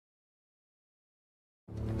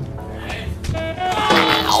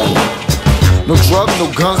No drugs, no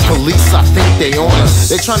guns, police, I think they on us.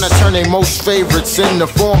 They tryna turn their most favorites into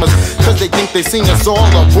formers, cause they think they seen us all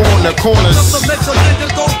up on the corners.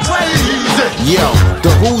 Yo,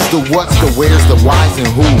 the who's, the what's, the where's, the why's, and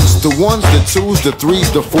who's. The ones, the twos, the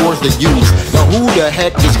threes, the fours, the U's. Now who the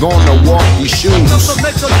heck is gonna walk these shoes?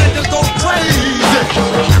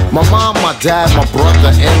 My mom, my dad, my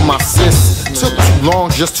brother, and my sis took too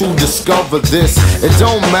long just to discover this. It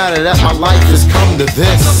don't matter that my life has come to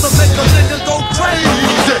this.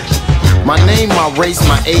 My name, my race,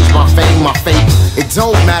 my age, my fame, my fate. It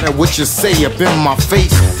don't matter what you say up in my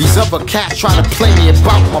face. These other cats try to play me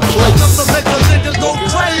about my place.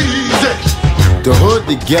 The hood,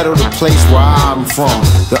 the ghetto, the place where I'm from.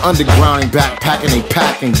 The underground ain't backpacking, they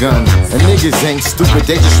packing guns. And niggas ain't stupid,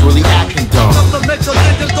 they just really acting dumb.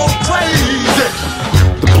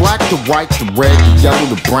 The black, the white, the red, the yellow,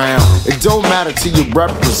 the brown. It don't matter till you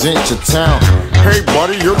represent your town. Hey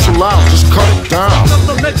buddy, you're too loud, just cut it down.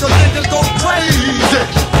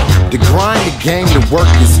 The grind, the game, the work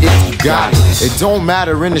is if you got it. It don't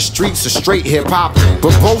matter in the streets or straight hip hop,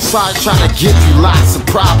 but both sides try to give you lots of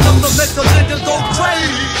problems.